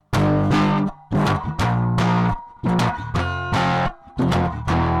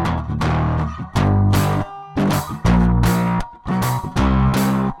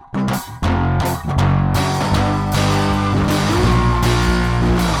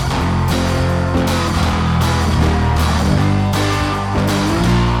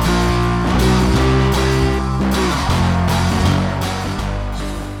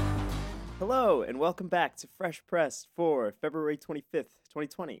welcome back to Fresh Press for February 25th,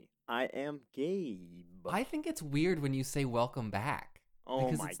 2020. I am Gabe. I think it's weird when you say welcome back. Oh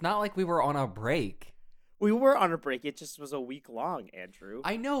because my- it's not like we were on a break. We were on a break, it just was a week long, Andrew.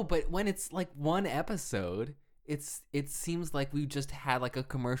 I know, but when it's like one episode, it seems like we just had like a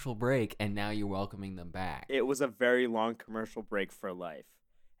commercial break and now you're welcoming them back. It was a very long commercial break for life.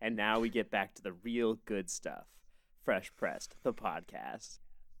 And now we get back to the real good stuff. Fresh Pressed, the podcast.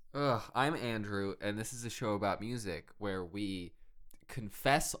 I'm Andrew, and this is a show about music where we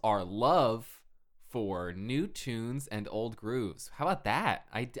confess our love for new tunes and old grooves. How about that?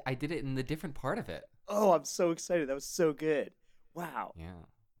 I did it in the different part of it. Oh, I'm so excited. That was so good. Wow. Yeah.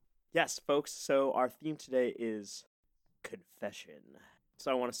 Yes, folks. So our theme today is confession.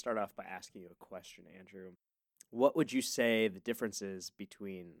 So I want to start off by asking you a question, Andrew. What would you say the difference is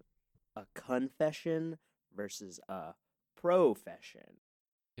between a confession versus a profession?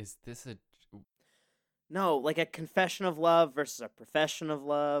 Is this a... No, like a confession of love versus a profession of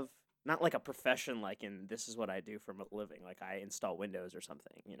love. Not like a profession like in this is what I do for a living, like I install Windows or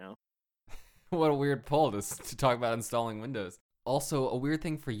something, you know? What a weird poll to talk about installing Windows. Also, a weird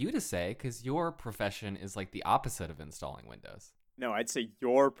thing for you to say, because your profession is like the opposite of installing Windows. No, I'd say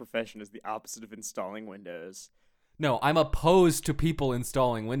your profession is the opposite of installing Windows. No, I'm opposed to people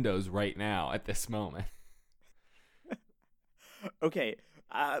installing Windows right now at this moment. Okay,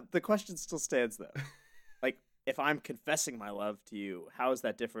 the question still stands, though. Like, if I'm confessing my love to you, how is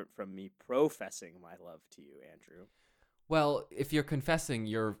that different from me professing my love to you, Andrew? Well, if you're confessing,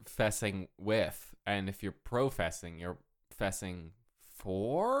 you're fessing with. And if you're professing, you're fessing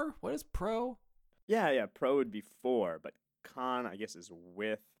for? What is pro? Yeah, pro would be for, but con, I guess, is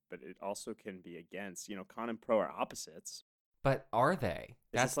with, but it also can be against. You know, con and pro are opposites. But are they? Is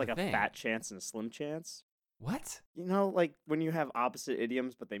That's this like the a thing. fat chance and a slim chance? What? You know, like when you have opposite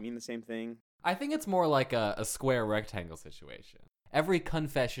idioms, but they mean the same thing? I think it's more like a square rectangle situation. Every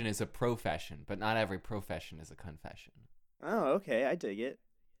confession is a profession, but not every profession is a confession. Oh, okay, I dig it.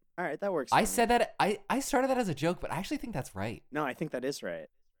 All right, that works. I for me. said that, I started that as a joke, but I actually think that's right. No, I think that is right.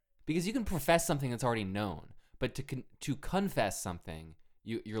 Because you can profess something that's already known, but to confess something,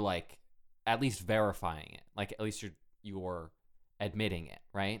 you're like at least verifying it. Like at least you're admitting it,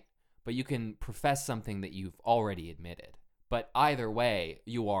 right? But you can profess something that you've already admitted. But either way,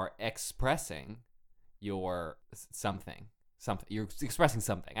 you are expressing your something. You're expressing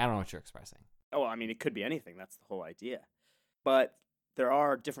something. I don't know what you're expressing. Oh, well, I mean, it could be anything. That's the whole idea. But there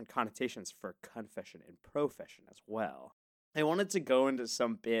are different connotations for confession and profession as well. I wanted to go into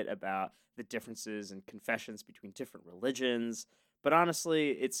some bit about the differences in confessions between different religions, but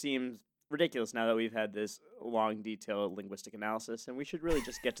honestly, it seems ridiculous now that we've had this long, detailed linguistic analysis, and we should really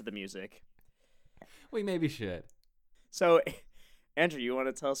just get to the music. We maybe should. So, Andrew, you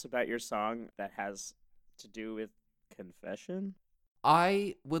want to tell us about your song that has to do with confession?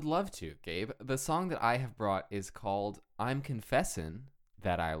 I would love to, Gabe. The song that I have brought is called I'm Confessin'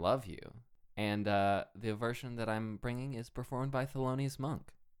 That I Love You. And the version that I'm bringing is performed by Thelonious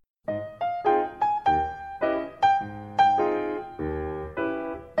Monk.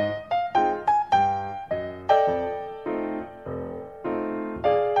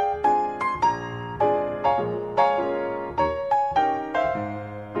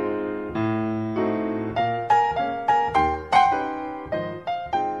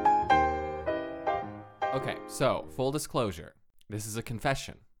 Okay, so full disclosure, this is a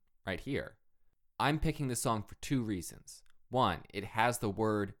confession right here. I'm picking this song for two reasons. One, it has the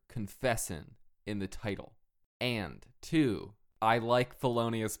word confessin' in the title. And two, I like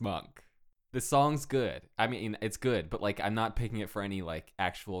Thelonious Monk. The song's good. I mean, it's good, but like I'm not picking it for any like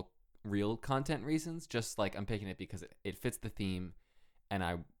actual real content reasons. Just like I'm picking it because it fits the theme and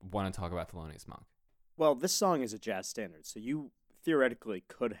I want to talk about Thelonious Monk. Well, this song is a jazz standard, so you theoretically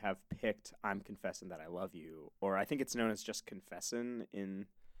could have picked I'm Confessin' That I Love You, or I think it's known as just Confessin' in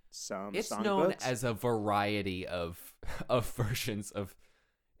some It's songbooks. known as a variety of versions of.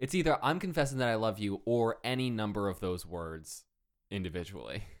 It's either I'm confessing that I love you or any number of those words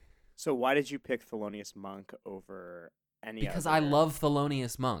individually. So why did you pick Thelonious Monk over any Because other? I love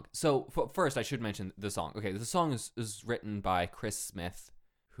Thelonious Monk. So first, I should mention the song. Okay, the song is written by Chris Smith,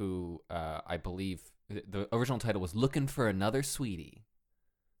 who I believe the original title was "Looking for Another Sweetie."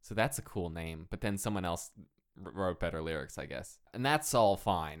 So that's a cool name. But then someone else wrote better lyrics, I guess, and that's all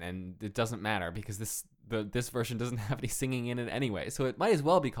fine. And it doesn't matter because this version doesn't have any singing in it anyway. So it might as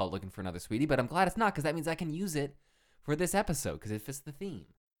well be called "Looking for Another Sweetie." But I'm glad it's not because that means I can use it for this episode because it fits the theme.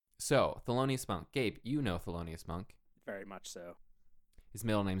 So Thelonious Monk, Gabe, you know Thelonious Monk. Very much so. His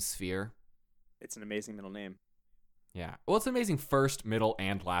middle name's Sphere. It's an amazing middle name. Yeah. Well, it's an amazing first, middle,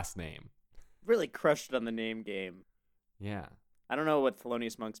 and last name. Really crushed it on the name game. Yeah. I don't know what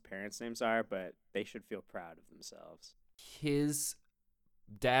Thelonious Monk's parents' names are, but they should feel proud of themselves. His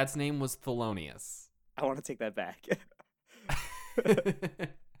dad's name was Thelonious. I want to take that back.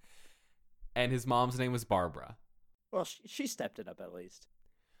 And his mom's name was Barbara. Well, she stepped it up at least.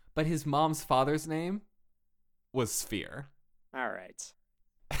 But his mom's father's name was Sphere. All right.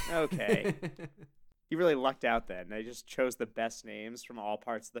 Okay. He really lucked out then. They just chose the best names from all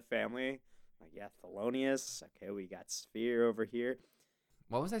parts of the family. Like, yeah, Thelonious. Okay, we got Sphere over here.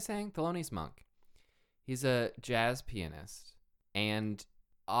 What was I saying? Thelonious Monk. He's a jazz pianist. And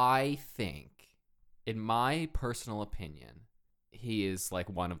I think, in my personal opinion, he is like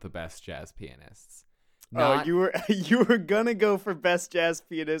one of the best jazz pianists. Oh, you were gonna go for best jazz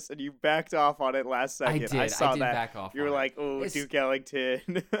pianist, and you backed off on it last second. I saw did that. back off. You were like, "Oh, It's... Duke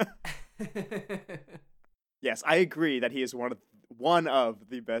Ellington." Yes, I agree that he is one of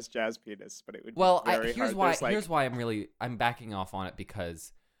the best jazz pianists, but it would be very hard. Here's why I'm backing off on it,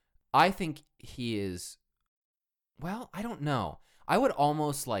 because I think he is. Well, I don't know. I would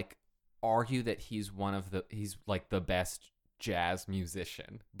almost like argue that he's like the best jazz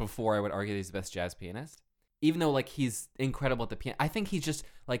musician before I would argue that he's the best jazz pianist. Even though like he's incredible at the piano, I think he's just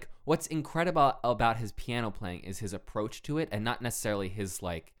like, what's incredible about his piano playing is his approach to it, and not necessarily his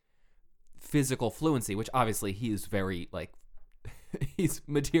like physical fluency, which obviously he is very like he's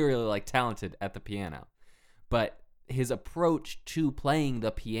materially like talented at the piano, but his approach to playing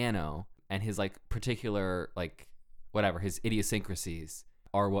the piano and his like particular like whatever his idiosyncrasies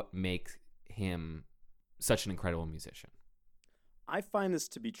are what make him such an incredible musician. I find this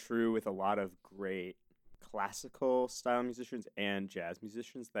to be true with a lot of great classical style musicians and jazz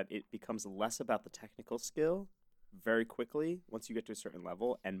musicians, that it becomes less about the technical skill very quickly once you get to a certain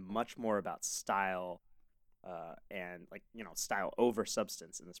level, and much more about style and like, style over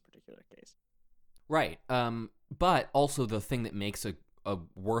substance in this particular case. Right. But also the thing that makes a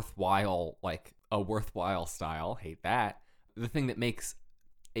worthwhile style, hate that, the thing that makes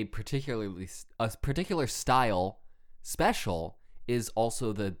a particular style special is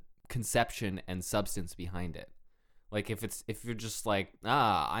also the conception and substance behind it. Like if you're just like,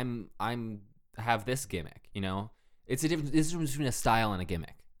 I'm have this gimmick, it's a difference between a style and a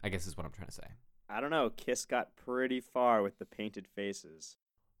gimmick, I guess is what I'm trying to say. I don't know. Kiss got pretty far with the painted faces.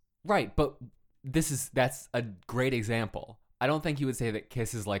 Right, but that's a great example. I don't think you would say that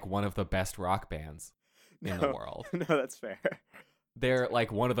Kiss is like one of the best rock bands in the world. No, that's fair. They're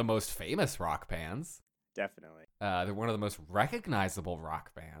like one of the most famous rock bands. Definitely. They're one of the most recognizable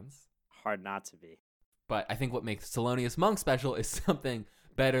rock bands. Hard not to be. But I think what makes Thelonious Monk special is something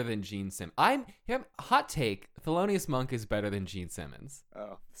better than Gene Simmons. Hot take, Thelonious Monk is better than Gene Simmons.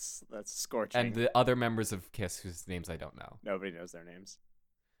 Oh, that's scorching. And the other members of Kiss whose names I don't know. Nobody knows their names.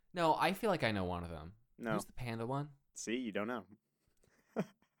 No, I feel like I know one of them. No. Who's the panda one? See, you don't know.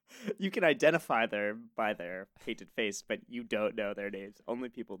 You can identify by their painted face, but you don't know their names. Only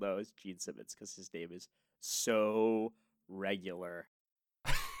people know is Gene Simmons because his name is so regular.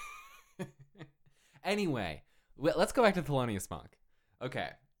 Anyway, let's go back to Thelonious Monk.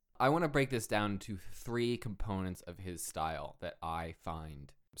 Okay, I want to break this down to 3 components of his style that I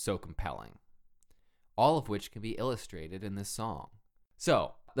find so compelling, all of which can be illustrated in this song.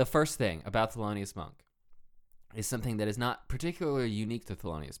 So, the first thing about Thelonious Monk is something that is not particularly unique to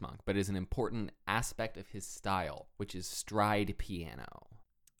Thelonious Monk, but is an important aspect of his style, which is stride piano.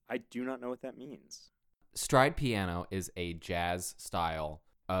 I do not know what that means. Stride piano is a jazz style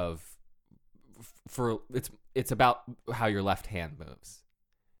it's about how your left hand moves.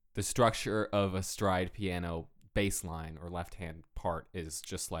 The structure of a stride piano bass line or left hand part is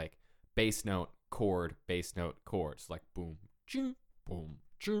just like bass note, chord, bass note, chord. It's like boom, ching, boom,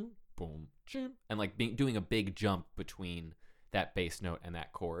 ching, boom, ching, and like doing a big jump between that bass note and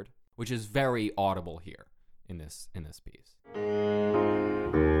that chord, which is very audible here in this piece.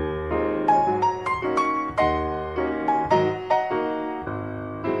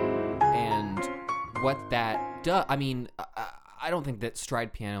 What that does, I don't think that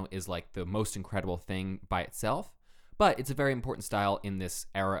stride piano is like the most incredible thing by itself, but it's a very important style in this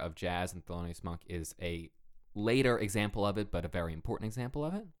era of jazz, and Thelonious Monk is a later example of it, but a very important example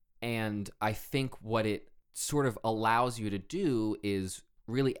of it. And I think what it sort of allows you to do is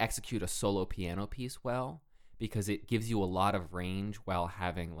really execute a solo piano piece well, because it gives you a lot of range while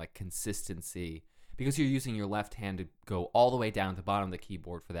having like consistency, because you're using your left hand to go all the way down to the bottom of the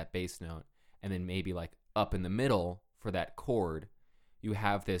keyboard for that bass note, and then maybe like up in the middle for that chord. You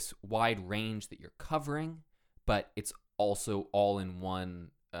have this wide range that you're covering, but it's also all in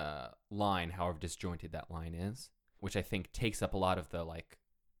one line, however disjointed that line is, which I think takes up a lot of the like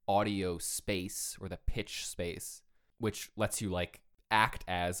audio space or the pitch space, which lets you like act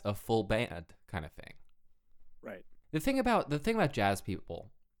as a full band kind of thing. Right. The thing about jazz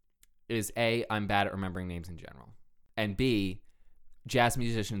people is A, I'm bad at remembering names in general, and B, jazz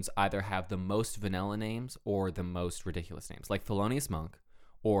musicians either have the most vanilla names or the most ridiculous names. Like Thelonious Monk,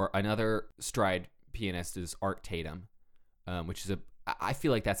 or another stride pianist is Art Tatum, which is I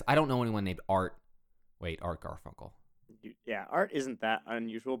feel like I don't know anyone named Art Garfunkel. Yeah, Art isn't that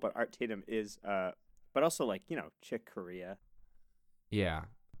unusual, but Art Tatum is, but also like, Chick Corea. Yeah,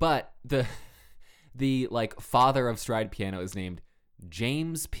 but the like father of stride piano is named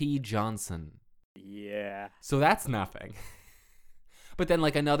James P. Johnson. Yeah. So that's nothing. But then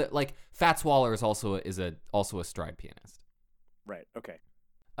like another like Fats Waller is also a stride pianist. Right. Okay.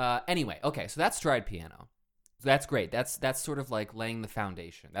 Anyway, okay, so that's stride piano. So that's great. That's sort of like laying the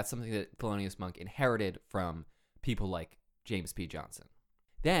foundation. That's something that Thelonious Monk inherited from people like James P. Johnson.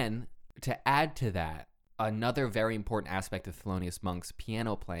 Then, to add to that, another very important aspect of Thelonious Monk's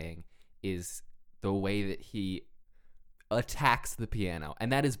piano playing is the way that he attacks the piano.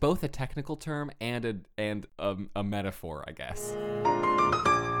 And that is both a technical term and a metaphor, I guess.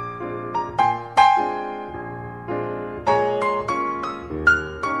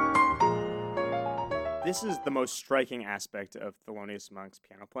 This is the most striking aspect of Thelonious Monk's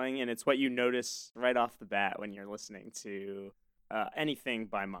piano playing, and it's what you notice right off the bat when you're listening to anything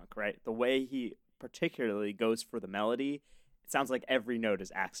by Monk, right? The way he particularly goes for the melody, it sounds like every note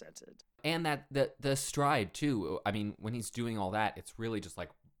is accented. And that the stride, too. I mean, when he's doing all that, it's really just like,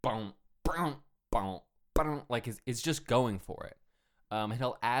 boom, boom, boom, boom, like it's just going for it. And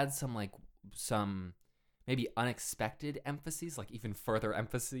he'll add some maybe unexpected emphases, like even further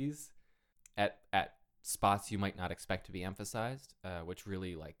emphases at spots you might not expect to be emphasized, which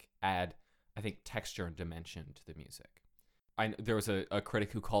really like add, I think, texture and dimension to the music. There was a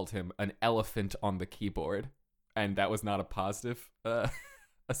critic who called him an elephant on the keyboard, and that was not a positive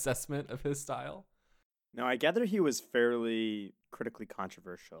assessment of his style. No, I gather he was fairly critically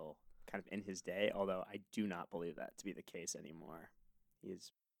controversial kind of in his day, although I do not believe that to be the case anymore. He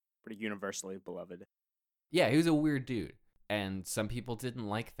is pretty universally beloved. Yeah, he was a weird dude, and some people didn't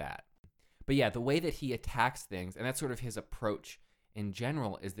like that. But yeah, the way that he attacks things, and that's sort of his approach in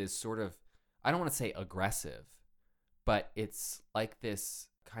general, is this sort of, I don't want to say aggressive, but it's like this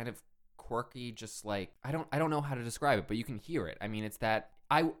kind of quirky, just like, I don't know how to describe it, but you can hear it. I mean, it's that,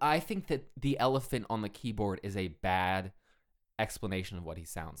 I think that the elephant on the keyboard is a bad explanation of what he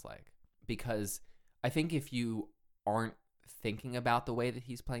sounds like. Because I think if you aren't thinking about the way that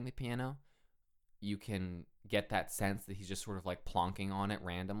he's playing the piano, you can get that sense that he's just sort of like plonking on it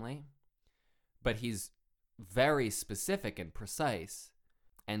randomly. But he's very specific and precise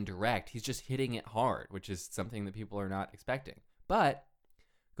and direct. He's just hitting it hard, which is something that people are not expecting. But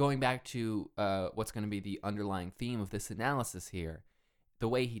going back to what's going to be the underlying theme of this analysis here, the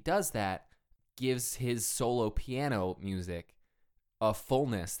way he does that gives his solo piano music a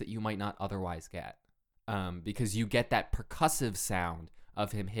fullness that you might not otherwise get. Because you get that percussive sound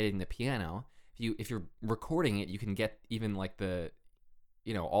of him hitting the piano. If you're recording it, you can get even like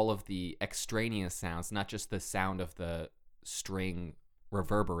all of the extraneous sounds, not just the sound of the string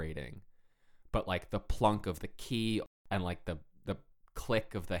reverberating, but like the plunk of the key and like the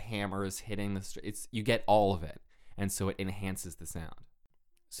click of the hammers hitting the it's you get all of it, and so it enhances the sound.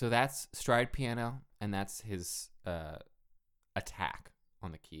 So that's stride piano, and that's his attack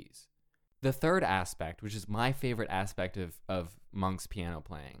on the keys. The third aspect, which is my favorite aspect of Monk's piano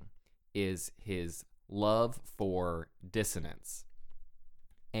playing, is his love for dissonance.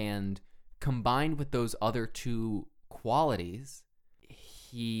 And combined with those other two qualities,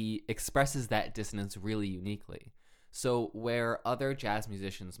 he expresses that dissonance really uniquely. So where other jazz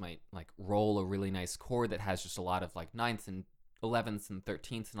musicians might like roll a really nice chord that has just a lot of like ninths and 11ths and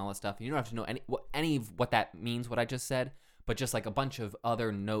 13ths and all that stuff, you don't have to know any of what that means, what I just said, but just like a bunch of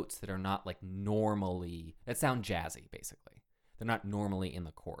other notes that are not like normally, that sound jazzy, basically. They're not normally in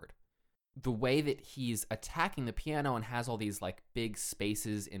the chord. The way that he's attacking the piano and has all these like big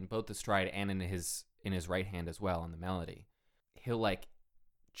spaces in both the stride and in his right hand as well in the melody, he'll like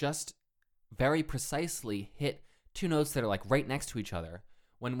just very precisely hit two notes that are like right next to each other,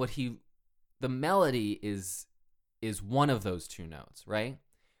 when the melody is one of those two notes, right?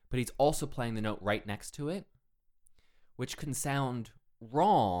 But he's also playing the note right next to it, which can sound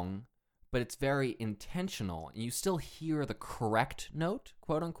wrong, but it's very intentional. And you still hear the correct note,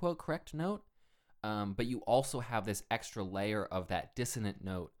 quote unquote correct note, but you also have this extra layer of that dissonant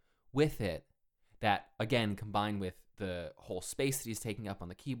note with it that, again, combined with the whole space that he's taking up on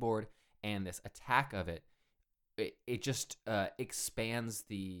the keyboard and this attack of it, it just expands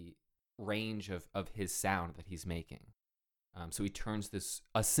the range of his sound that he's making. So he turns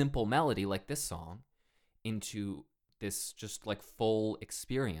a simple melody like this song into this just like full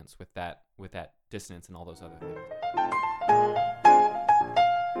experience with that dissonance and all those other things.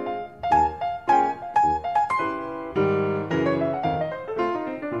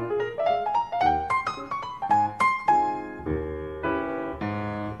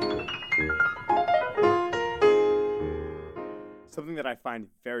 Something that I find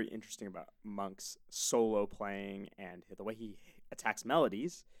very interesting about Monk's solo playing and the way he attacks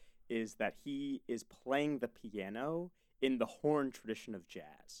melodies is that he is playing the piano in the horn tradition of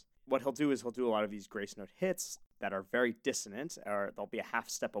jazz. What he'll do is he'll do a lot of these grace note hits that are very dissonant, or they'll be a half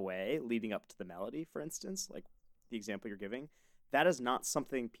step away leading up to the melody, for instance, like the example you're giving. That is not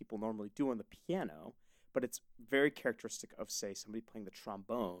something people normally do on the piano, but it's very characteristic of, say, somebody playing the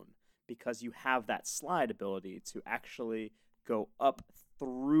trombone, because you have that slide ability to actually go up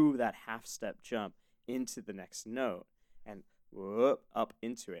through that half step jump into the next note and whoop, up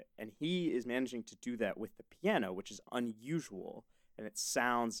into it. And he is managing to do that with the piano, which is unusual. And it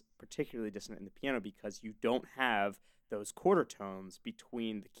sounds particularly dissonant in the piano because you don't have those quarter tones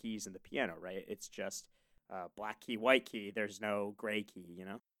between the keys in the piano, right? It's just black key, white key. There's no gray key, you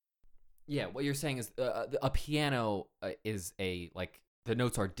know? Yeah, what you're saying is a piano is like the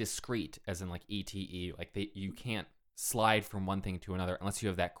notes are discrete, as in like ETE. Like you can't slide from one thing to another unless you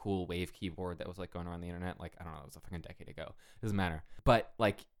have that cool wave keyboard that was like going around the internet. Like, I don't know, it was a fucking decade ago. Doesn't matter. But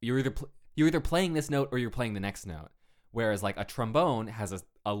like you're either playing this note or you're playing the next note. Whereas like a trombone has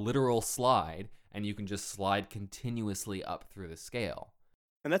a literal slide, and you can just slide continuously up through the scale.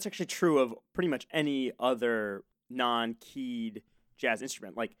 And that's actually true of pretty much any other non-keyed jazz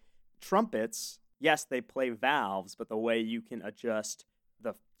instrument. Like trumpets, yes, they play valves, but the way you can adjust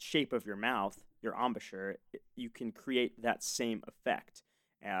the shape of your mouth, your embouchure, you can create that same effect.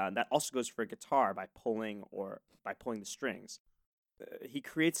 That also goes for a guitar by pulling the strings. He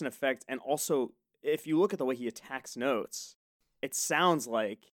creates an effect, and also, if you look at the way he attacks notes, it sounds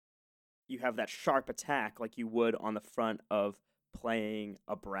like you have that sharp attack like you would on the front of playing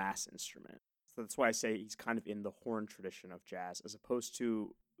a brass instrument. So that's why I say he's kind of in the horn tradition of jazz as opposed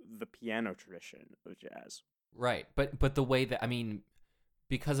to the piano tradition of jazz. Right, but the way that, I mean,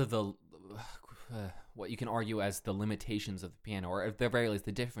 because of the what you can argue as the limitations of the piano, or at the very least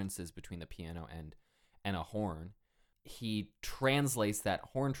the differences between the piano and a horn, he translates that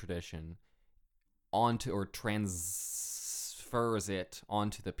horn tradition onto, or transfers it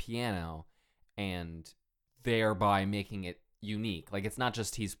onto the piano, and thereby making it unique. Like, it's not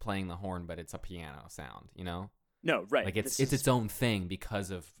just he's playing the horn, but it's a piano sound, you know? No, right. Like, it's its own thing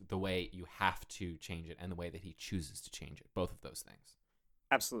because of the way you have to change it and the way that he chooses to change it. Both of those things.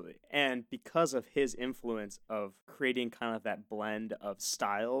 Absolutely. And because of his influence of creating kind of that blend of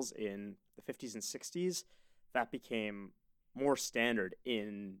styles in the 50s and 60s, that became more standard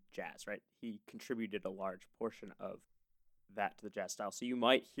in jazz, right? He contributed a large portion of that to the jazz style. So you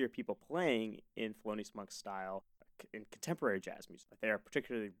might hear people playing in Thelonious Monk's style in contemporary jazz music. They're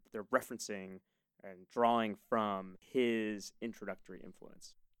referencing and drawing from his introductory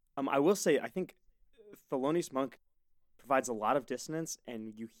influence. I will say, I think Thelonious Monk provides a lot of dissonance,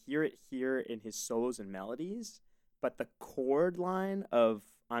 and you hear it here in his solos and melodies, but the chord line of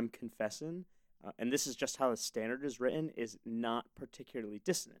I'm Confessin', and this is just how the standard is written, is not particularly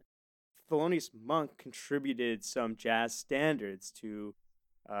dissonant. Thelonious Monk contributed some jazz standards to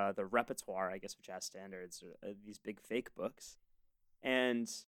the repertoire, I guess, of jazz standards, these big fake books. And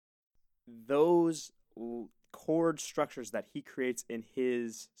those chord structures that he creates in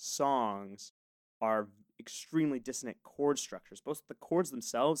his songs are extremely dissonant chord structures, both the chords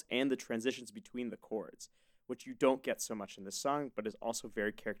themselves and the transitions between the chords, which you don't get so much in this song, but is also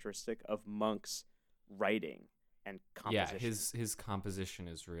very characteristic of Monk's writing and composition. Yeah, his composition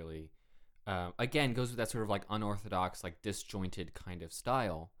is really, again, goes with that sort of like unorthodox, like disjointed kind of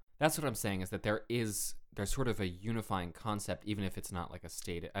style. That's what I'm saying, is that there's sort of a unifying concept, even if it's not like a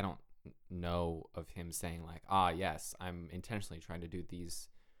stated. I don't know of him saying like, yes, I'm intentionally trying to do these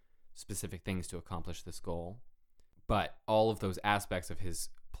specific things to accomplish this goal. But all of those aspects of his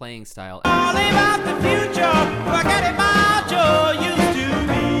playing style, all about the future, forget about your used to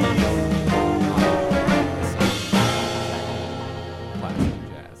be. Classical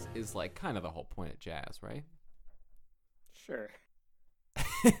jazz is like kind of the whole point of jazz, right? Sure.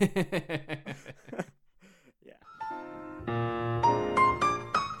 Yeah.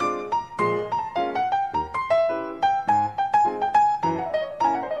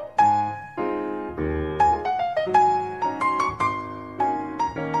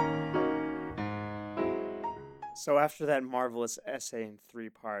 So after that marvelous essay in 3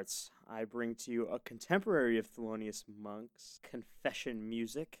 parts, I bring to you a contemporary of Thelonious Monk's Confession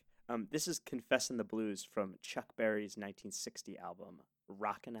music. This is Confessin' the Blues from Chuck Berry's 1960 album,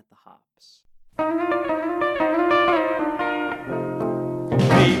 Rockin' at the Hops.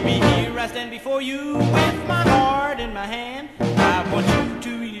 Baby, here I stand before you with my heart in my hand. I want you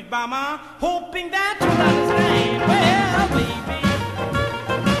to read it by my, hoping that you'll understand. Well, baby,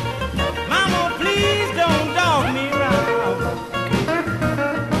 mama, please don't dog me around.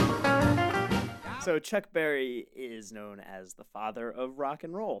 So Chuck Berry is known as the father of rock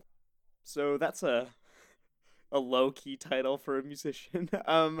and roll. So that's a low-key title for a musician.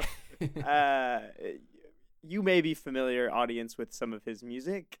 You may be familiar, audience, with some of his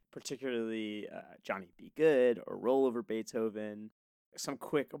music, particularly Johnny B. Good or Roll Over Beethoven. Some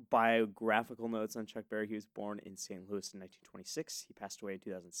quick biographical notes on Chuck Berry. He was born in St. Louis in 1926. He passed away in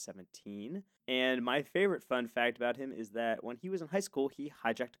 2017. And my favorite fun fact about him is that when he was in high school, he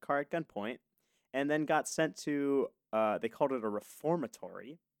hijacked a car at gunpoint and then got sent to, they called it a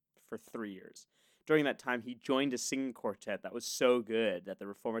reformatory, for 3 years. During that time, he joined a singing quartet that was so good that the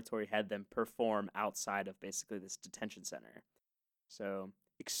reformatory had them perform outside of basically this detention center. So,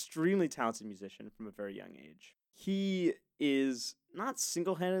 extremely talented musician from a very young age. He is not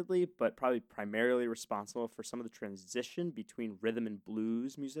single-handedly, but probably primarily responsible for some of the transition between rhythm and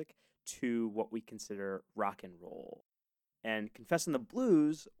blues music to what we consider rock and roll. And Confessin' the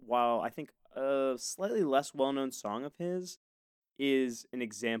Blues, while I think a slightly less well-known song of his, is an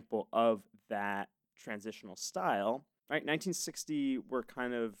example of that transitional style. Right, 1960, we're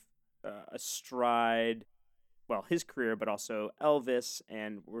kind of astride, well, his career, but also Elvis,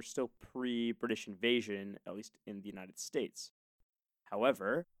 and we're still pre-British invasion, at least in the United States.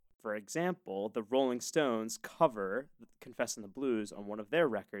 However, for example, the Rolling Stones cover Confessin' the Blues on one of their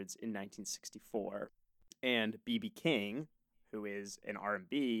records in 1964, and B.B. King, who is an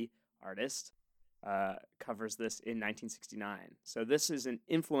R&B artist, covers this in 1969. So this is an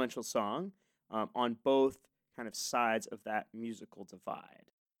influential song on both kind of sides of that musical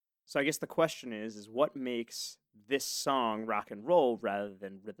divide. So I guess the question is what makes this song rock and roll rather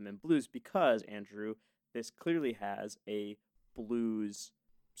than rhythm and blues? Because, Andrew, this clearly has a blues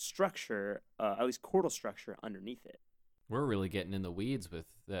structure, at least chordal structure, underneath it. We're really getting in the weeds with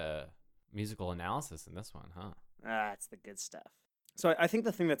the musical analysis in this one, huh? That's the good stuff. So I think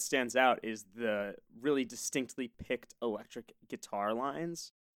the thing that stands out is the really distinctly picked electric guitar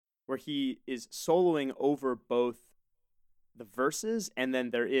lines, where he is soloing over both the verses, and then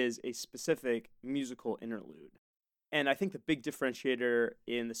there is a specific musical interlude. And I think the big differentiator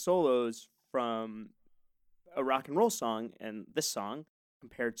in the solos from a rock and roll song and this song,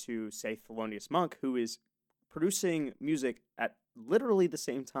 compared to, say, Thelonious Monk, who is producing music at literally the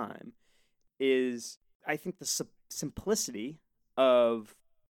same time, is, I think, the simplicity of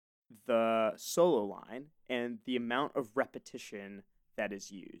the solo line and the amount of repetition that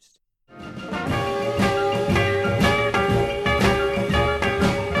is used.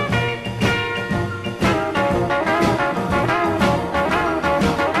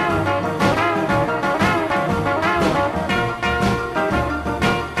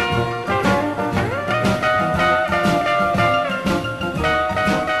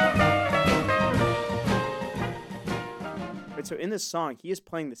 So in this song, he is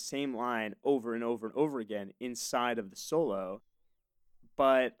playing the same line over and over and over again inside of the solo,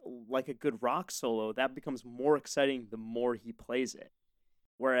 but like a good rock solo, that becomes more exciting the more he plays it.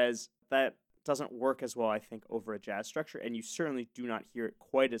 Whereas that doesn't work as well, I think, over a jazz structure, and you certainly do not hear it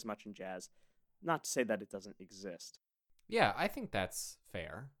quite as much in jazz. Not to say that it doesn't exist. Yeah, I think that's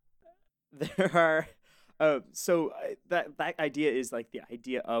fair. There are... that idea is like the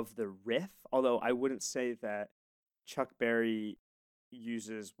idea of the riff, although I wouldn't say that Chuck Berry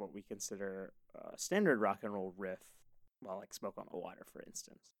uses what we consider a standard rock and roll riff, well, like Smoke on the Water, for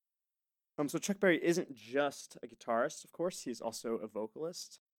instance. So Chuck Berry isn't just a guitarist, of course, he's also a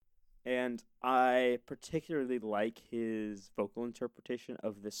vocalist. And I particularly like his vocal interpretation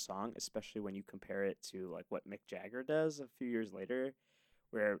of this song, especially when you compare it to like what Mick Jagger does a few years later,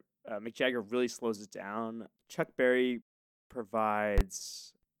 where Mick Jagger really slows it down. Chuck Berry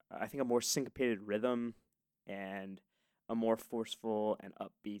provides, I think, a more syncopated rhythm and a more forceful and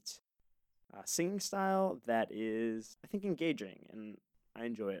upbeat singing style that is, I think, engaging, and I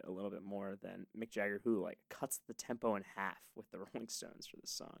enjoy it a little bit more than Mick Jagger, who like cuts the tempo in half with the Rolling Stones for this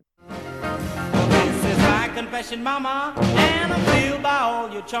song. This is my confession, mama, and I'm filled by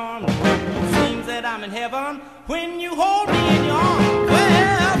all your charms. It seems that I'm in heaven when you hold me in your arms.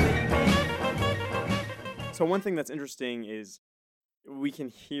 Well, baby. So one thing that's interesting is we can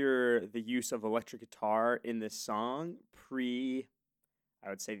hear the use of electric guitar in this song I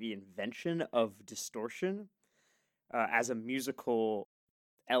would say, the invention of distortion as a musical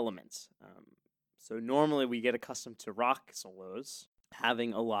element. So normally we get accustomed to rock solos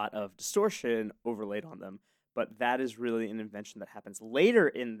having a lot of distortion overlaid on them, but that is really an invention that happens later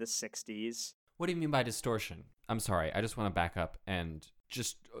in the 60s. What do you mean by distortion? I'm sorry, I just want to back up and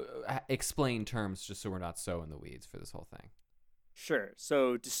just explain terms just so we're not so in the weeds for this whole thing. Sure.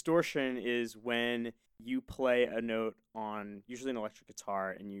 So distortion is when you play a note on usually an electric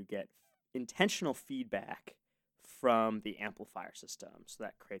guitar and you get intentional feedback from the amplifier system. So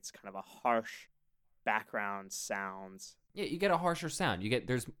that creates kind of a harsh background sounds. Yeah, you get a harsher sound. You get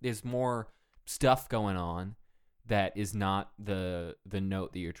there's more stuff going on that is not the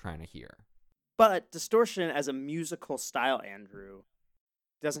note that you're trying to hear. But distortion as a musical style, Andrew,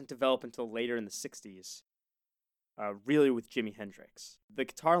 doesn't develop until later in the 60s. Really with Jimi Hendrix. The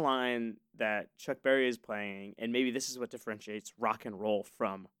guitar line that Chuck Berry is playing, and maybe this is what differentiates rock and roll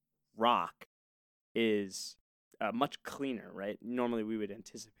from rock, is much cleaner, right? Normally we would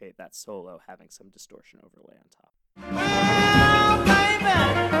anticipate that solo having some distortion overlay on top. Well, baby,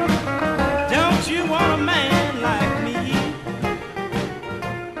 don't you want a man like me?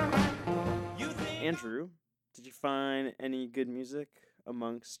 Andrew, did you find any good music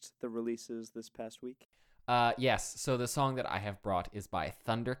amongst the releases this past week? Yes, so the song that I have brought is by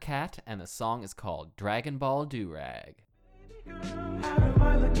Thundercat, and the song is called Dragon Ball Do-Rag. How do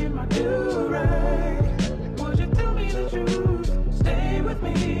I look in my do-rag? Would you tell me the truth? Stay with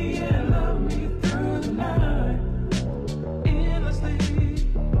me and love me through the night. Endlessly,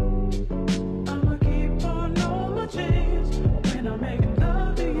 I'ma keep on all my chains when I'm making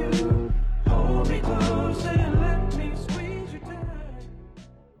love to you. Hold me close and let me squeeze you tight.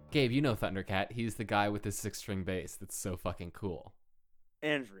 Gabe, you know Thundercat. He's the guy with the 6-string bass that's so fucking cool.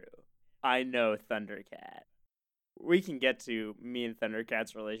 Andrew, I know Thundercat. We can get to me and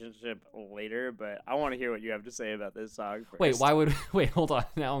Thundercat's relationship later, but I want to hear what you have to say about this song first. Wait, hold on.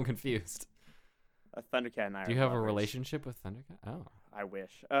 Now I'm confused. Thundercat and I Do are you have a lovers. relationship with Thundercat? Oh. I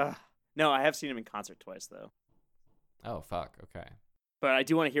wish. No, I have seen him in concert twice, though. Oh, fuck. Okay. But I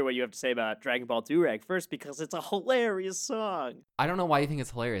do want to hear what you have to say about Dragon Ball Do-Rag first, because it's a hilarious song. I don't know why you think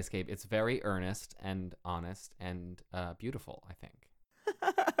it's hilarious, Gabe. It's very earnest and honest and beautiful, I think.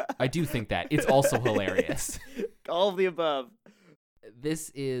 I do think that. It's also hilarious. All of the above. This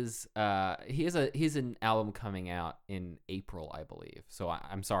is he's an album coming out in April, I believe. So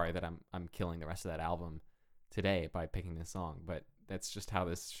I'm sorry that I'm killing the rest of that album today by picking this song, but that's just how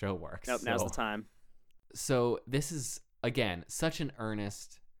this show works. Nope, now's the time. So this is, again, such an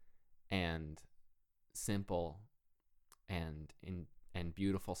earnest and simple and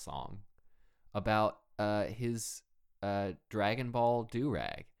beautiful song about his Dragon Ball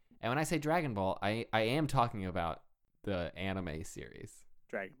Do-Rag. And when I say Dragon Ball, I am talking about the anime series.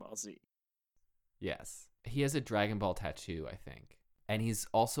 Dragon Ball Z. Yes. He has a Dragon Ball tattoo, I think. And he's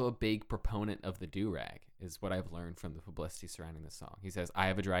also a big proponent of the do-rag, is what I've learned from the publicity surrounding this song. He says, I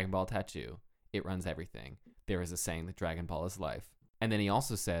have a Dragon Ball tattoo. It runs everything. There is a saying that Dragon Ball is life. And then he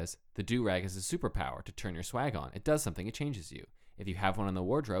also says, the do-rag is a superpower to turn your swag on. It does something. It changes you. If you have one in the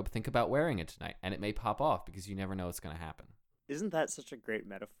wardrobe, think about wearing it tonight, and it may pop off because you never know what's going to happen. Isn't that such a great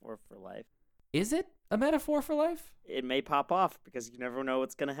metaphor for life? Is it a metaphor for life? It may pop off because you never know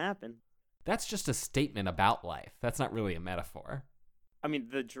what's going to happen. That's just a statement about life. That's not really a metaphor. I mean,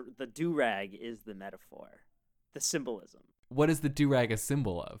 the do-rag is the metaphor. The symbolism. What is the do-rag a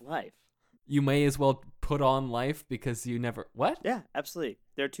symbol of? Life. You may as well put on life because you never... What? Yeah, absolutely.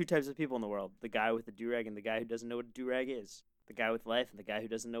 There are two types of people in the world. The guy with the do-rag and the guy who doesn't know what a do-rag is. The guy with life and the guy who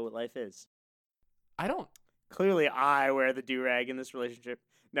doesn't know what life is. I don't... Clearly, I wear the do-rag in this relationship.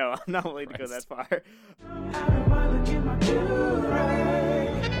 No, I'm not willing to go that far. How do I look in my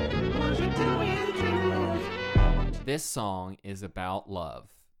do-rag? Would you tell me the truth? This song is about love,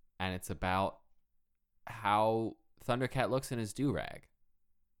 and it's about how Thundercat looks in his do-rag.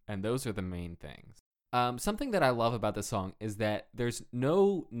 And those are the main things. Something that I love about this song is that there's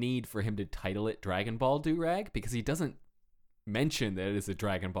no need for him to title it Dragon Ball Do-Rag because he doesn't mention that it is a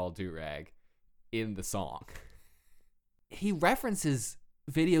Dragon Ball Do-Rag in the song. He references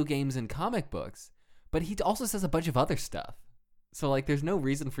video games and comic books, but he also says a bunch of other stuff. So, like, there's no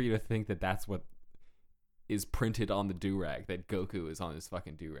reason for you to think that that's what is printed on the do-rag, that Goku is on his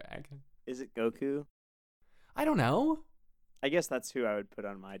fucking do-rag. Is it Goku? I don't know. I guess that's who I would put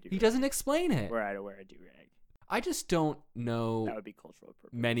on my do-rag. He doesn't explain it. Were I to wear a do-rag. I just don't know That would be cultural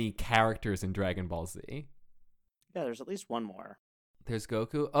appropriation. many characters in Dragon Ball Z. Yeah, there's at least one more. There's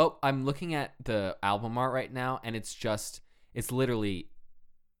Goku. Oh, I'm looking at the album art right now, and it's just It's literally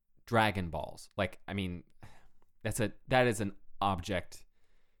Dragon Balls. Like, I mean, that is an object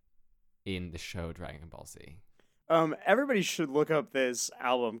in the show Dragon Ball Z. Everybody should look up this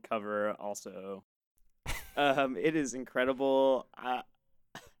album cover also. It is incredible.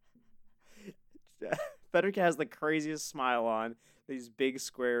 Thundercat has the craziest smile on, these big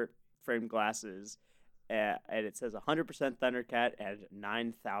square frame glasses, and it says 100% Thundercat and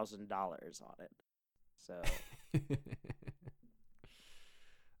 $9,000 on it. So,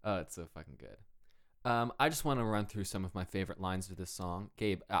 oh, it's so fucking good. I just want to run through some of my favorite lines of this song.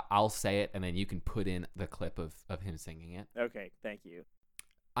 Gabe, I'll say it, and then you can put in the clip of him singing it. okay, thank you.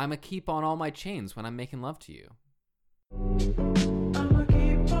 I'ma keep on all my chains when I'm making love to you. I'ma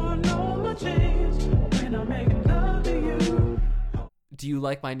keep on all my chains when I'm making love to you. Do you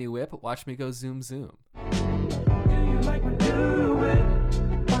like my new whip? Watch me go zoom zoom. Do you like my new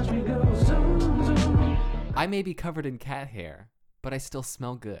whip? Watch me go zoom zoom. I may be covered in cat hair, but I still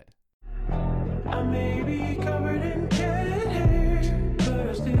smell good. I may be covered in cat hair, but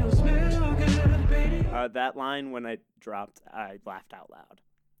I still smell good, baby. That line, when I dropped, I laughed out loud.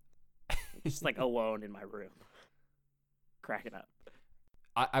 Just like alone in my room. Cracking up.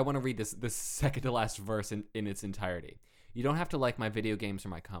 I want to read this second to last verse in its entirety. You don't have to like my video games or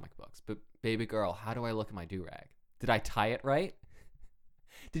my comic books, but baby girl, how do I look at my do-rag? Did I tie it right?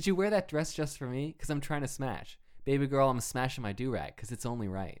 Did you wear that dress just for me? Because I'm trying to smash. Baby girl, I'm smashing my do-rag because it's only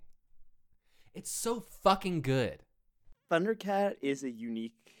right. It's so fucking good. Thundercat is a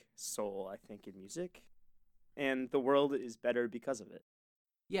unique soul, I think, in music, and the world is better because of it.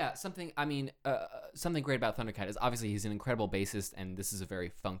 Yeah, something great about Thundercat is obviously he's an incredible bassist, and this is a very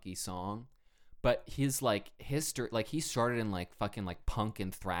funky song. But his history, he started in fucking punk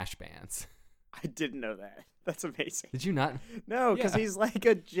and thrash bands. I didn't know that. That's amazing. Did you not? No, because Yeah. he's like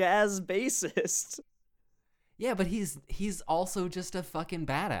a jazz bassist. Yeah, but he's also just a fucking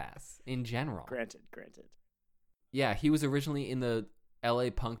badass in general. Granted. Yeah, he was originally in the LA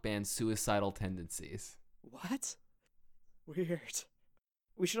punk band Suicidal Tendencies. What? Weird.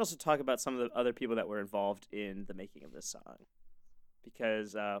 We should also talk about some of the other people that were involved in the making of this song.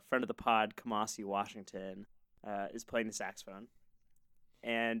 Because friend of the pod, Kamasi Washington, is playing the saxophone.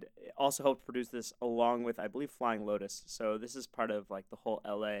 And also helped produce this along with, I believe, Flying Lotus. So this is part of the whole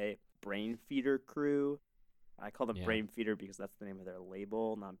LA Brain Feeder crew. I call them Brain Feeder because that's the name of their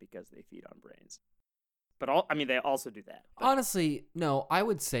label, not because they feed on brains. But they also do that. But Honestly, no, I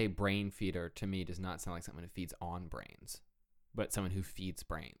would say brain feeder to me does not sound like someone who feeds on brains, but someone who feeds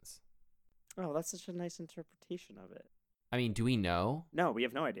brains. Oh, that's such a nice interpretation of it. I mean, do we know? No, we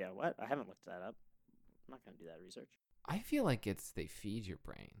have no idea. What? I haven't looked that up. I'm not going to do that research. I feel like it's they feed your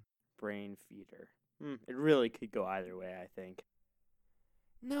brain. Brain feeder. It really could go either way, I think.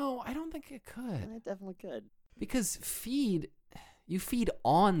 No, I don't think it could. It definitely could. Because you feed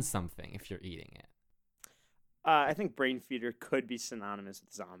on something if you're eating it. I think brain feeder could be synonymous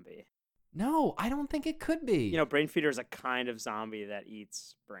with zombie. No, I don't think it could be. You know, brain feeder is a kind of zombie that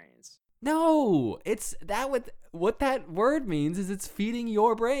eats brains. No, it's what that word means is it's feeding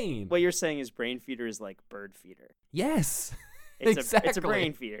your brain. What you're saying is brain feeder is like bird feeder. Yes, It's exactly. It's a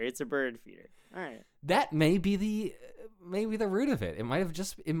brain feeder. It's a bird feeder. All right. That may be the root of it. It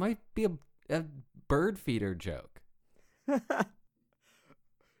might be a bird feeder joke.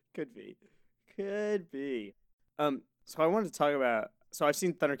 Could be. So I wanted to talk about. So I've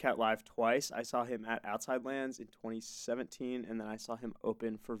seen Thundercat live twice. I saw him at Outside Lands in 2017, and then I saw him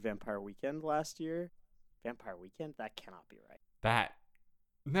open for Vampire Weekend last year. Vampire Weekend? That cannot be right.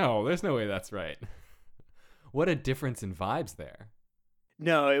 No, there's no way that's right. What a difference in vibes there.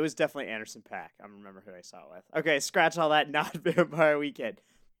 No, it was definitely Anderson .Paak. I don't remember who I saw it with. Okay, scratch all that. Not Vampire Weekend.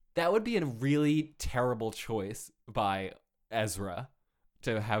 That would be a really terrible choice by Ezra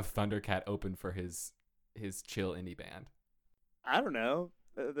to have Thundercat open for his chill indie band. I don't know.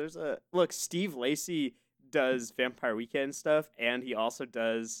 Look, Steve Lacy does Vampire Weekend stuff, and he also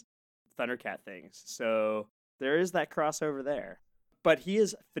does Thundercat things. So there is that crossover there. But he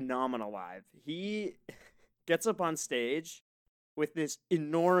is phenomenal live. He gets up on stage with this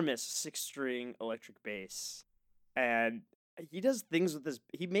enormous 6-string electric bass, and he does things with this.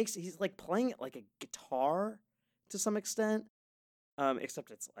 He's like playing it like a guitar to some extent,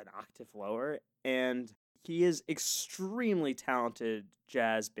 except it's an octave lower, and he is extremely talented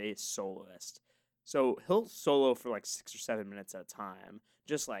jazz bass soloist. So he'll solo for 6 or 7 minutes at a time,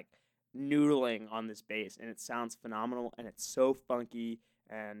 just noodling on this bass, and it sounds phenomenal, and it's so funky,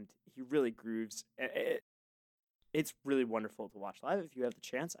 and he really grooves. It's really wonderful to watch live. If you have the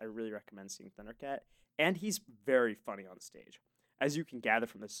chance, I really recommend seeing Thundercat, and he's very funny on stage. As you can gather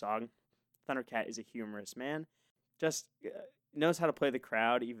from this song, Thundercat is a humorous man, Just knows how to play the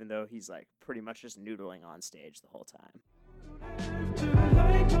crowd, even though he's like pretty much just noodling on stage the whole time.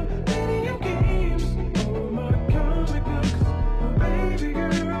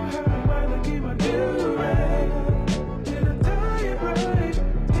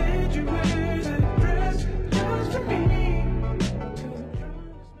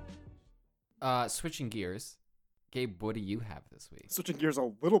 Switching gears, Gabe, what do you have this week? Switching gears a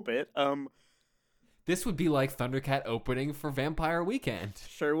little bit. This would be like Thundercat opening for Vampire Weekend.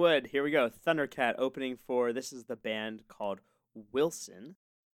 Sure would. Here we go. Thundercat opening for, this is the band called Wilson.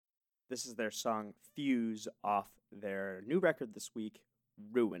 This is their song Fuse off their new record this week,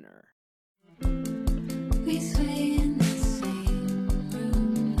 Ruiner. We sway in the same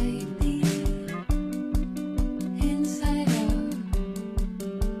room lately, inside out,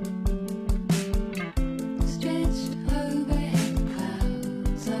 stretched overhead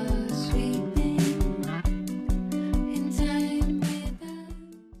clouds are sweeping in time with us.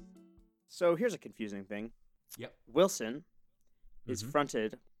 So here's a confusing thing. Yep. Wilson is Mhm.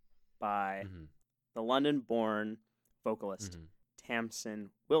 fronted by Mm-hmm. the London-born vocalist Mm-hmm.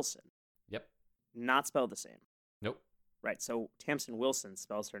 Tamsin Wilson. Yep. Not spelled the same. Nope. Right, so Tamsin Wilson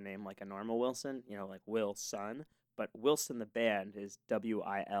spells her name like a normal Wilson, like Wilson, but Wilson the band is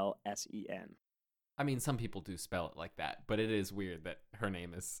Wilsen. I mean, some people do spell it like that, but it is weird that her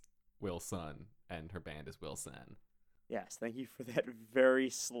name is Wilson and her band is Wilson. Yes, thank you for that very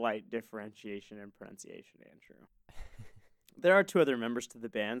slight differentiation in pronunciation, Andrew. There are two other members to the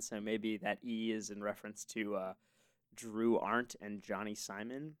band, so maybe that E is in reference to Drew Arndt and Johnny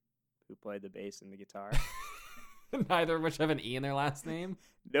Simon, who played the bass and the guitar. Neither of which have an E in their last name.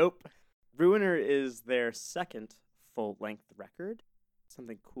 Nope. Ruiner is their second full-length record.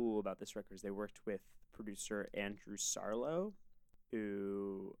 Something cool about this record is they worked with producer Andrew Sarlo,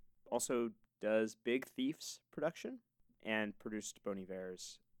 who also does Big Thief's production and produced Bon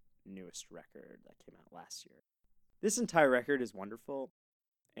Iver's newest record that came out last year. This entire record is wonderful,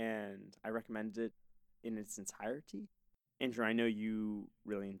 and I recommend it in its entirety. Andrew, I know you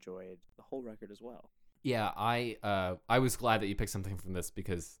really enjoyed the whole record as well. Yeah, I was glad that you picked something from this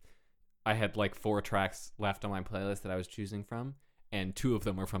because I had like 4 tracks left on my playlist that I was choosing from, and 2 of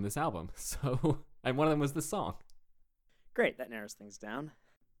them were from this album. So, and one of them was this song. Great, that narrows things down.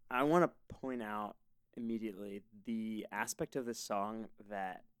 I want to point out immediately the aspect of this song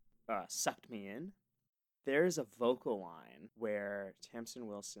that sucked me in. There's a vocal line where Tamsin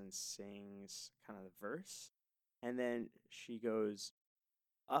Wilson sings kind of the verse, and then she goes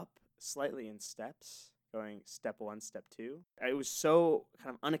up slightly in steps, going step 1, step 2. It was so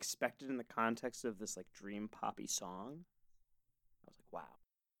kind of unexpected in the context of this like dream poppy song. I was like, wow.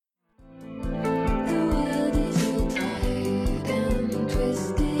 The world is so tired and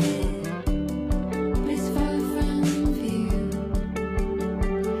twisted, it's far from view.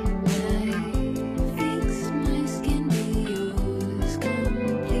 When I fix my skin to yours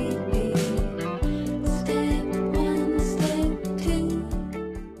completely, step 1, step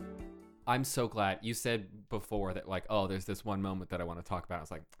 2. I'm so glad you said before that, like, oh, there's this one moment that I want to talk about. I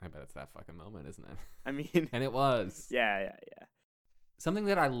was like, I bet it's that fucking moment, isn't it? I mean, And it was. yeah. Something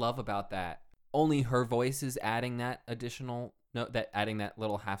that I love about that, only her voice is adding that additional note, adding that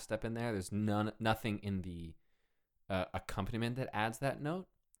little half step in there. There's nothing in the accompaniment that adds that note.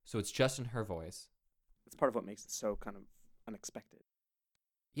 So it's just in her voice. It's part of what makes it so kind of unexpected.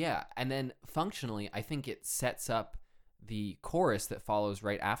 Yeah, and then functionally, I think it sets up the chorus that follows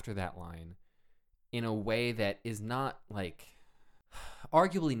right after that line in a way that is not like,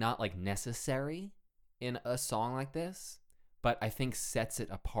 arguably not like necessary in a song like this, but I think sets it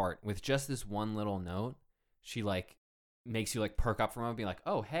apart with just this one little note. She like makes you like perk up from it, be like,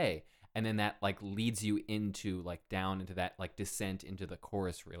 oh, hey. And then that like leads you into like down into that like descent into the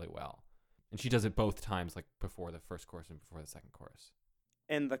chorus really well. And she does it both times, like before the first chorus and before the second chorus.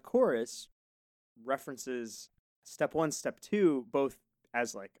 And the chorus references step 1, step 2, both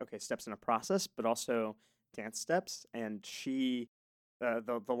as like, okay, steps in a process, but also dance steps. And she,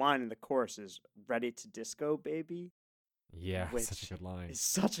 the line in the chorus is ready to disco, baby. Yeah, Which such a good line. It's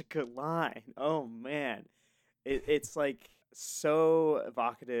such a good line. Oh, man. It's like so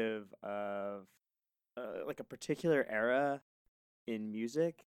evocative of like a particular era in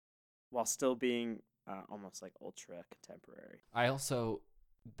music while still being almost like ultra contemporary. I also,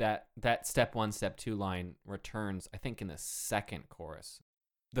 that step 1, step 2 line returns, I think, in the second chorus.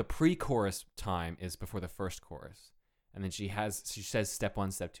 The pre-chorus time is before the first chorus. And then she says step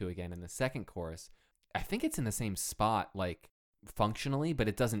 1, step 2 again in the second chorus. I think it's in the same spot, like functionally, but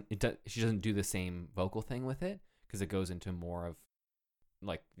she doesn't do the same vocal thing with it because it goes into more of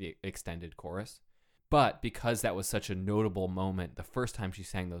like the extended chorus. But because that was such a notable moment the first time she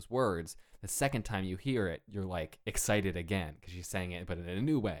sang those words, the second time you hear it, you're like excited again because she sang it, but in a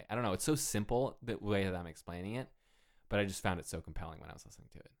new way. I don't know. It's so simple the way that I'm explaining it, but I just found it so compelling when I was listening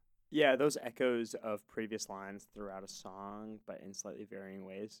to it. Yeah, those echoes of previous lines throughout a song, but in slightly varying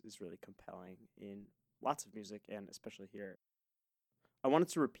ways, is really compelling in lots of music, and especially here. I wanted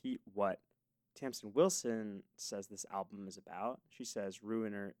to repeat what Tamsin Wilson says this album is about. She says,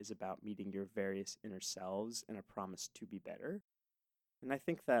 Ruiner is about meeting your various inner selves and a promise to be better. And I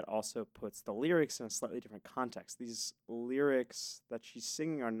think that also puts the lyrics in a slightly different context. These lyrics that she's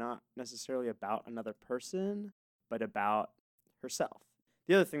singing are not necessarily about another person, but about herself.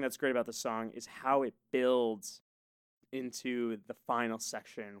 The other thing that's great about the song is how it builds into the final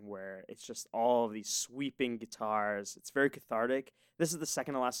section where it's just all of these sweeping guitars. It's very cathartic. This is the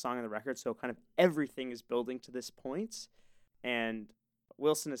second to last song on the record, so kind of everything is building to this point. And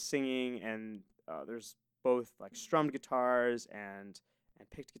Wilson is singing, and there's both like strummed guitars and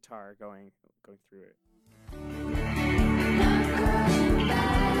picked guitar going through it.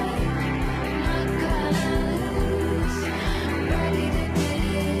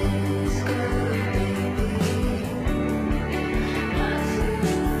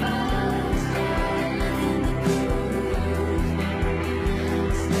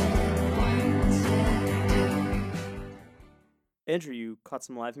 Andrew, you caught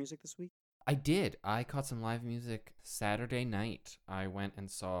some live music this week? I did. I caught some live music Saturday night. I went and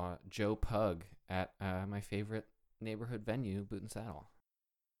saw Joe Pug at my favorite neighborhood venue, Boot and Saddle.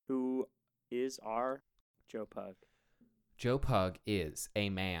 Who is our Joe Pug? Joe Pug is a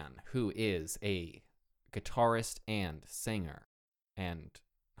man who is a guitarist and singer and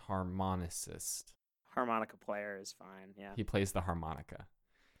harmonicist. Harmonica player is fine, yeah. He plays the harmonica.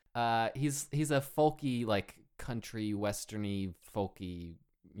 He's a folky, like country, westerny, folky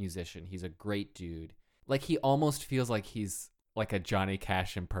musician. He's a great dude. Like he almost feels like he's like a Johnny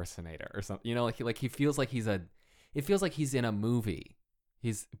Cash impersonator or something. You know, he feels like it feels like he's in a movie.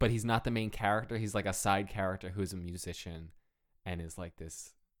 But he's not the main character. He's like a side character who's a musician and is like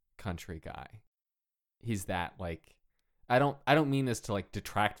this country guy. He's that like I don't mean this to like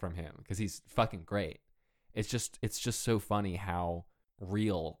detract from him because he's fucking great. It's just so funny how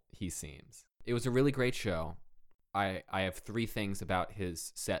real he seems. It was a really great show. I have 3 things about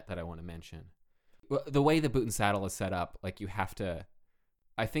his set that I want to mention. Well, the way the Boot and Saddle is set up, like you have to,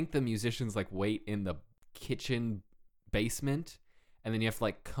 I think the musicians like wait in the kitchen basement, and then you have to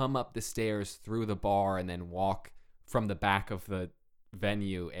like come up the stairs through the bar and then walk from the back of the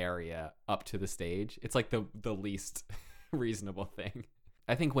venue area up to the stage. It's like the least reasonable thing.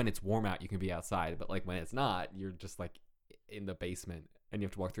 I think when it's warm out, you can be outside, but like when it's not, you're just like in the basement and you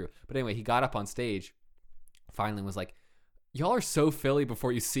have to walk through. But anyway, he got up on stage, finally was like, y'all are so Philly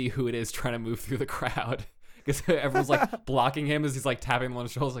before you see who it is trying to move through the crowd. Because everyone's like blocking him as he's like tapping him on the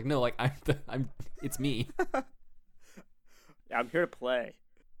shoulders. Like, no, like it's me. Yeah, I'm here to play.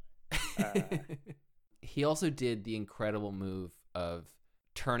 He also did the incredible move of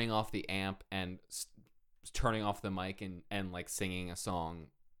turning off the amp and turning off the mic and like singing a song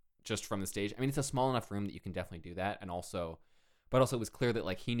just from the stage. I mean, it's a small enough room that you can definitely do that. But also it was clear that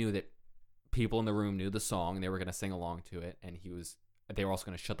like he knew that people in the room knew the song and they were going to sing along to it. And they were also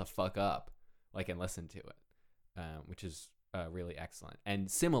going to shut the fuck up, like, and listen to it, which is really excellent.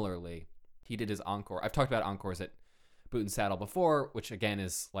 And similarly, he did his encore. I've talked about encores at Boot and Saddle before, which again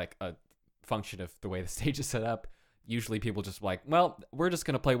is like a function of the way the stage is set up. Usually people just like, well, we're just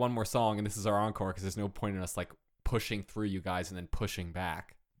going to play one more song and this is our encore because there's no point in us like pushing through you guys and then pushing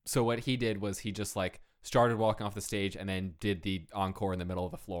back. So what he did was he just like started walking off the stage and then did the encore in the middle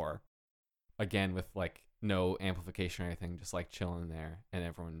of the floor. Again, with like no amplification or anything, just like chilling there and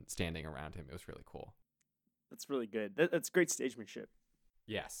everyone standing around him. It was really cool. That's really good. That's great stagemanship.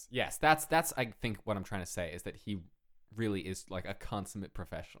 Yes. That's I think what I'm trying to say is that he really is like a consummate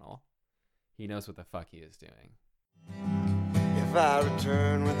professional. He knows what the fuck he is doing. If I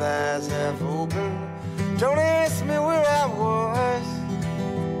return with eyes half open, don't ask me where I was.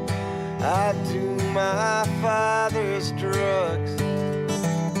 I do my father's drugs.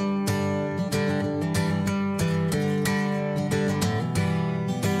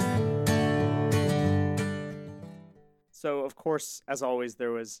 So, of course, as always,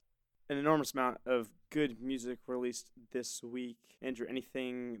 there was an enormous amount of good music released this week. Andrew,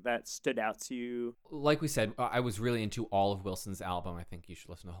 anything that stood out to you? Like we said, I was really into all of Wilson's album. I think you should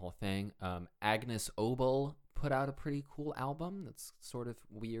listen to the whole thing. Agnes Obel put out a pretty cool album that's sort of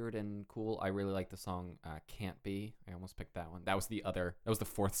weird and cool. I really like the song Can't Be. I almost picked that one. That was the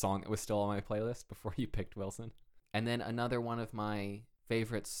 4th song that was still on my playlist before you picked Wilson. And then another one of my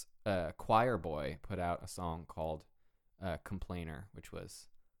favorites Choir Boy put out a song called Complainer, which was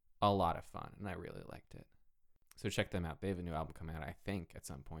a lot of fun, and I really liked it. So check them out. They have a new album coming out, I think, at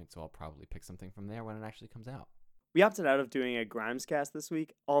some point, so I'll probably pick something from there when it actually comes out. We opted out of doing a Grimes cast this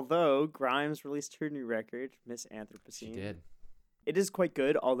week, although Grimes released her new record, Miss Anthropocene. She did. It is quite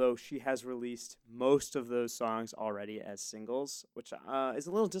good, although she has released most of those songs already as singles, which is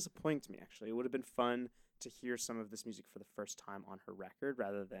a little disappointing to me, actually. It would have been fun to hear some of this music for the first time on her record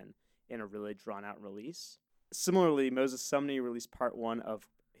rather than in a really drawn-out release. Similarly, Moses Sumney released part 1 of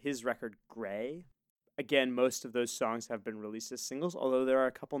his record, Gray. Again, most of those songs have been released as singles, although there are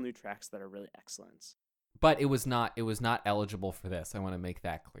a couple new tracks that are really excellent. But it was not eligible for this. I want to make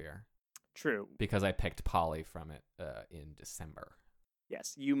that clear. True. Because I picked Polly from it in December.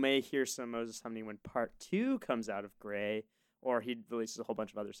 Yes, you may hear some Moses Sumney when part 2 comes out of Gray, or he releases a whole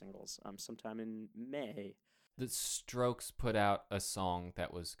bunch of other singles sometime in May. The Strokes put out a song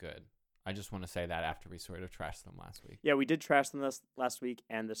that was good. I just want to say that after we sort of trashed them last week. Yeah, we did trash them last week,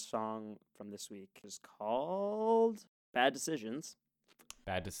 and the song from this week is called Bad Decisions.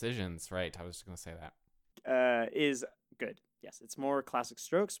 Bad Decisions, right. I was just going to say that. Is good. Yes, it's more classic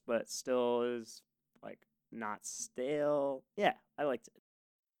Strokes, but still is like not stale. Yeah, I liked it.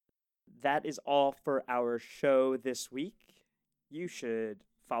 That is all for our show this week. You should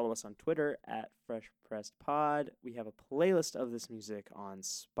follow us on Twitter at FreshPressedPod. We have a playlist of this music on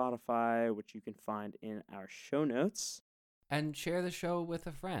Spotify, which you can find in our show notes. And share the show with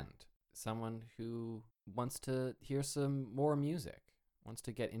a friend, someone who wants to hear some more music, wants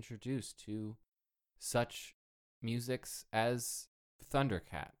to get introduced to such musics as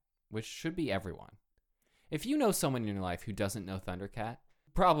Thundercat, which should be everyone. If you know someone in your life who doesn't know Thundercat,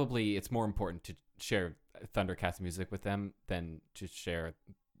 probably it's more important to share Thundercat's music with them than to share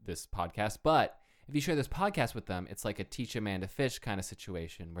this podcast. But if you share this podcast with them, it's like a Teach Amanda Fish kind of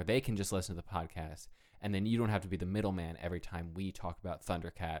situation where they can just listen to the podcast, and then you don't have to be the middleman every time we talk about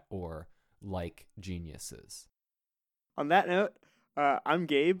Thundercat or like geniuses. On that note, I'm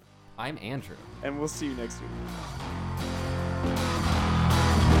Gabe. I'm Andrew. And we'll see you next week.